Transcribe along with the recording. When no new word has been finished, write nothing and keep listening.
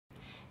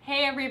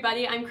Hey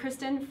everybody, I'm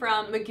Kristen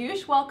from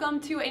Magoosh.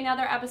 Welcome to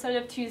another episode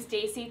of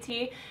Tuesday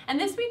CT. And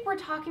this week we're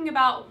talking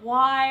about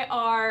why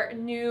are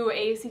new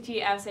ACT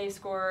essay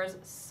scores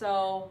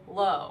so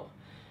low.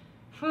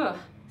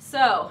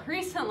 So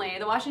recently,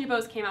 the Washington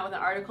Post came out with an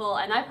article,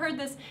 and I've heard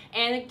this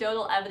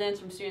anecdotal evidence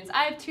from students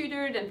I've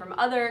tutored and from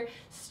other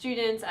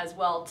students as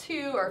well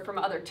too, or from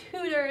other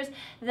tutors,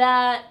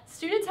 that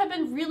students have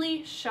been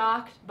really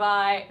shocked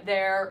by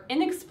their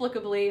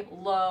inexplicably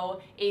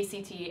low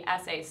ACT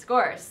essay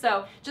scores.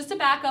 So just to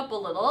back up a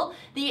little,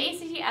 the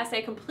ACT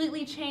essay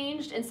completely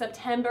changed in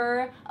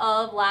September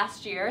of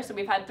last year. So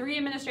we've had 3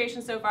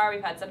 administrations so far.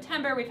 We've had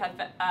September, we've had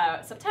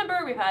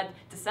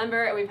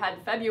December, and we've had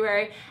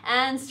February,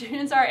 and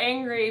students are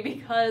angry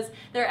because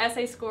their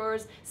essay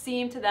scores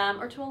seem to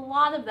them, or to a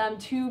lot of them,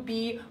 to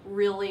be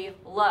really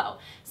low.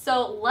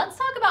 So let's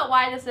talk about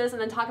why this is,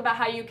 and then talk about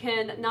how you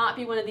can not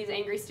be one of these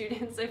angry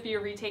students if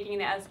you're retaking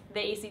the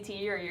ACT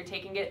or you're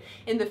taking it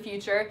in the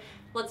future.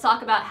 Let's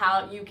talk about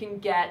how you can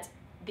get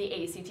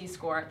the ACT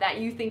score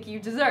that you think you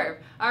deserve.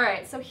 All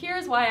right, so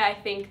here's why I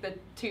think the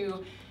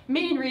 2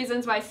 main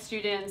reasons why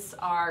students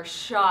are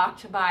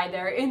shocked by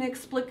their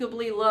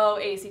inexplicably low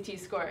ACT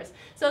scores.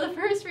 So the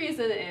first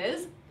reason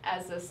is,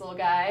 as this little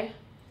guy,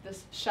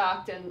 this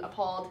shocked and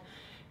appalled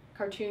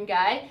cartoon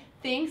guy,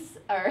 is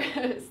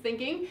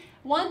thinking,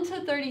 1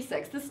 to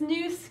 36, this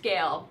new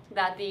scale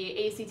that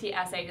the ACT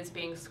essay is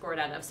being scored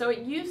out of. So it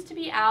used to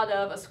be out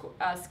of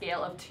a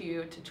scale of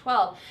 2 to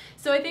 12.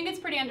 So I think it's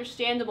pretty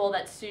understandable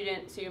that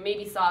students who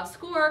maybe saw a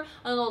score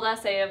on an old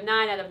essay of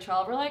 9 out of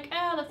 12 were like,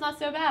 oh, that's not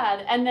so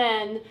bad. And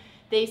then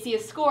they see a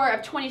score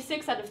of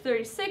 26 out of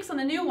 36 on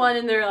the new one,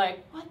 and they're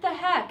like, what the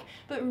heck?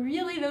 But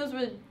really, those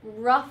would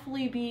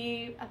roughly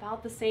be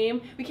about the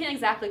same. We can't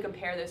exactly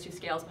compare those 2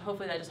 scales, but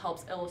hopefully that just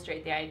helps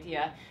illustrate the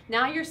idea.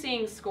 Now you're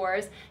seeing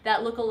scores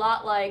that look a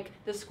lot like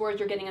the scores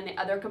you're getting in the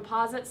other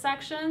composite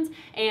sections,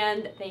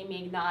 and they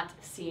may not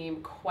seem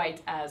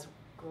quite as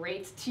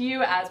great to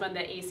you as when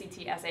the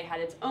ACT essay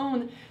had its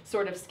own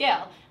sort of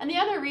scale. And the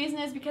other reason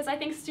is because I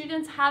think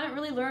students haven't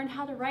really learned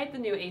how to write the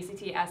new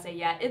ACT essay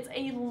yet. It's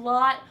a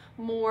lot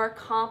more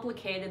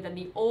complicated than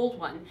the old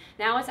one.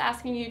 Now it's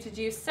asking you to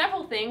do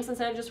several things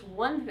instead of just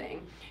one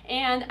thing.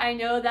 And I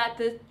know that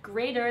the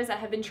graders that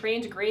have been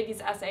trained to grade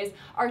these essays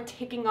are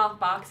ticking off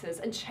boxes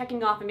and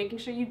checking off and making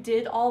sure you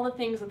did all the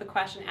things that the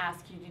question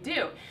asks you to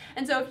do.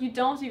 And so if you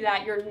don't do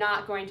that, you're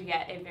not going to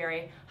get a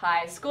very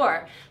high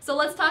score. So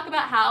let's talk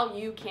about how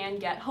you can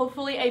get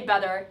hopefully a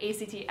better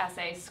ACT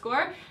essay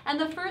score. And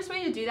the first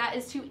way to do that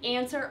is to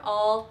answer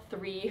all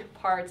 3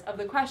 parts of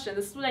the question.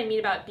 This is what I mean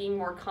about being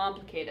more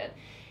complicated.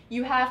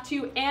 You have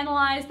to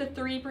analyze the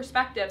 3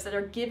 perspectives that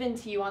are given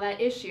to you on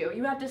that issue.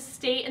 You have to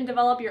state and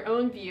develop your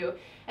own view,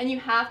 and you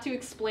have to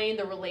explain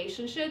the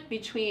relationship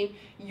between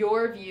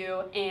your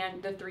view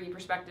and the 3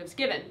 perspectives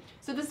given.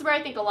 So this is where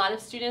I think a lot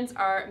of students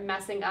are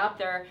messing up.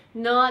 They're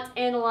not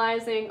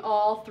analyzing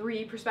all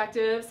 3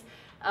 perspectives,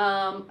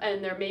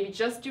 and they're maybe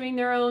just doing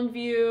their own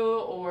view,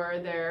 or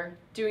they're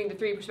doing the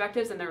 3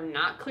 perspectives and they're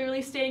not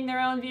clearly stating their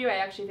own view. I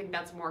actually think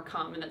that's more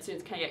common, that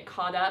students kind of get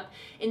caught up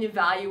in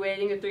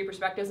evaluating the 3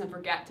 perspectives and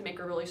forget to make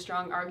a really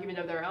strong argument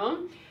of their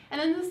own.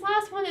 And then this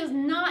last one is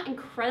not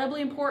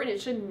incredibly important.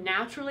 It should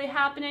naturally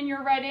happen in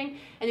your writing.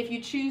 And if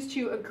you choose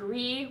to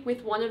agree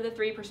with one of the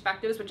 3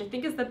 perspectives, which I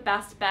think is the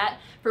best bet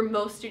for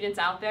most students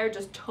out there,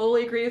 just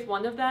totally agree with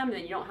one of them, and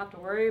then you don't have to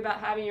worry about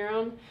having your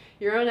own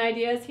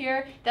ideas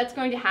here, that's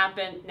going to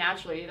happen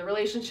naturally. The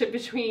relationship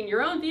between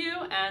your own view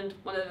and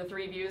one of the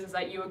 3 views is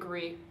that you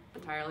agree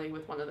entirely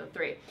with one of the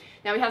 3.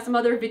 Now we have some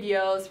other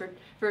videos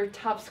for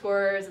top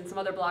scorers and some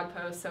other blog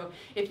posts, so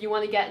if you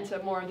want to get into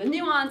more of the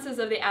nuances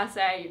of the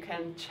essay, you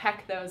can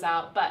check those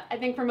out. But I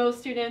think for most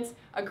students,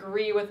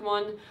 agree with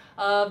one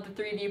of the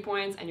 3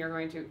 viewpoints, and you're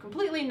going to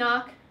completely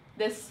knock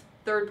this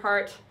 3rd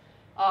part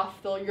off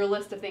your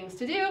list of things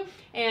to do,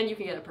 and you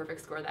can get a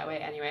perfect score that way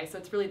anyway, so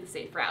it's really the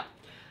safe route.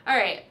 All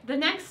right, the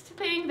next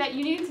thing that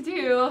you need to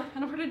do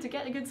in order to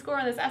get a good score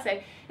on this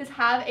essay is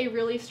have a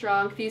really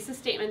strong thesis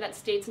statement that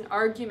states an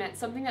argument,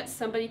 something that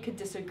somebody could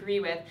disagree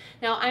with.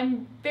 Now,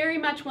 I'm very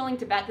much willing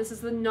to bet this is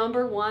the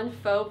 #1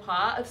 faux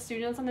pas of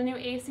students on the new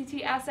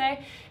ACT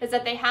essay, is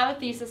that they have a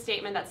thesis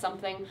statement that's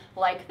something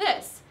like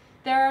this.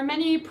 There are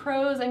many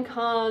pros and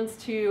cons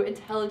to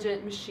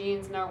intelligent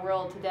machines in our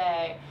world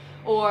today.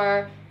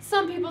 Or,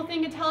 some people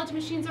think intelligent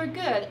machines are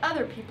good,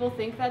 other people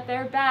think that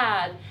they're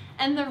bad.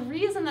 And the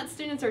reason that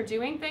students are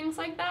doing things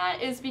like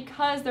that is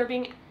because they're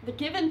being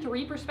given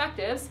 3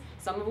 perspectives,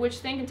 some of which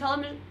think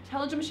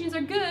intelligent machines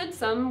are good,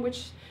 some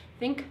which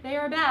think they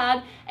are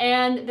bad,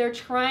 and they're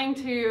trying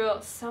to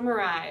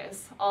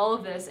summarize all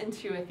of this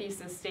into a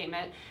thesis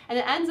statement, and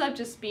it ends up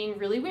just being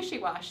really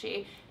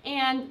wishy-washy.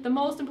 And the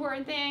most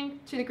important thing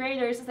to the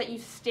graders is that you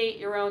state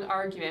your own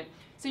argument.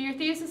 So your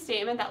thesis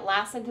statement, that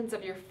last sentence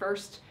of your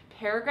first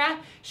paragraph,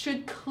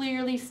 should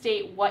clearly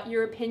state what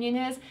your opinion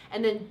is,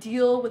 and then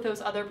deal with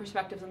those other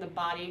perspectives in the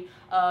body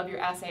of your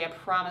essay. I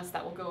promise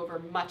that will go over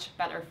much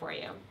better for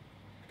you.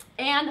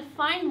 And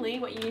finally,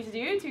 what you need to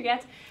do to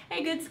get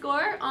a good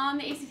score on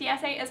the ACT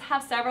essay is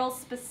have several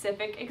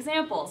specific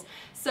examples.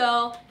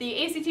 So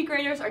the ACT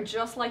graders are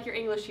just like your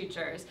English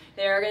teachers.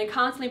 They're going to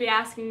constantly be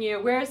asking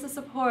you, where's the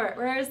support?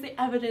 Where is the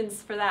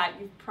evidence for that?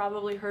 You've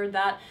probably heard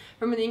that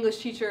from an English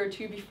teacher or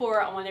two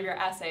before on one of your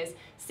essays.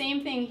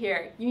 Same thing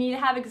here. You need to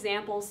have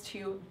examples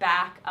to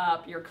back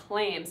up your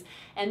claims.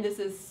 And this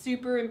is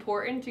super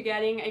important to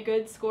getting a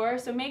good score.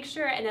 So make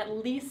sure and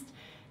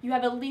you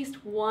have at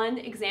least one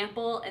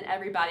example in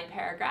every body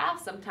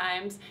paragraph.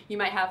 Sometimes you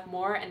might have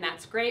more, and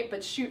that's great,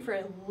 but shoot for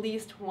at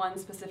least one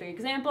specific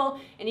example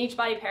in each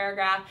body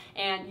paragraph,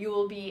 and you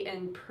will be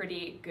in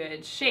pretty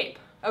good shape.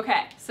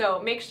 Okay,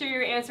 so make sure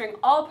you're answering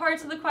all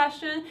parts of the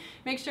question.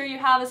 Make sure you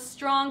have a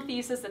strong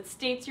thesis that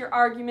states your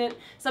argument,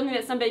 something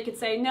that somebody could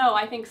say, no,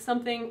 I think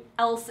something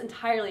else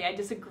entirely, I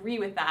disagree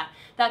with that.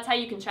 That's how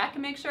you can check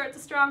and make sure it's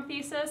a strong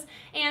thesis.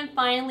 And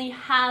finally,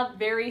 have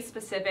very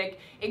specific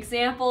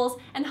examples,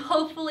 and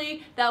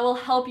hopefully that will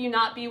help you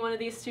not be one of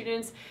these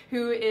students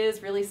who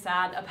is really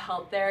sad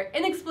about their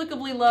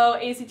inexplicably low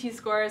ACT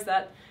scores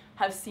that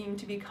have seemed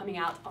to be coming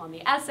out on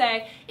the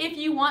essay. If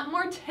you want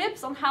more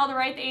tips on how to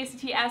write the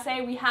ACT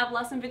essay, we have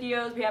lesson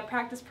videos, we have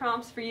practice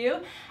prompts for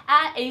you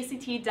at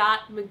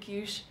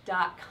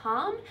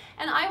act.magoosh.com.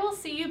 And I will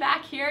see you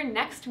back here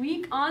next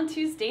week on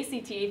Tuesday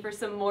CT for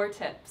some more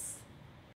tips.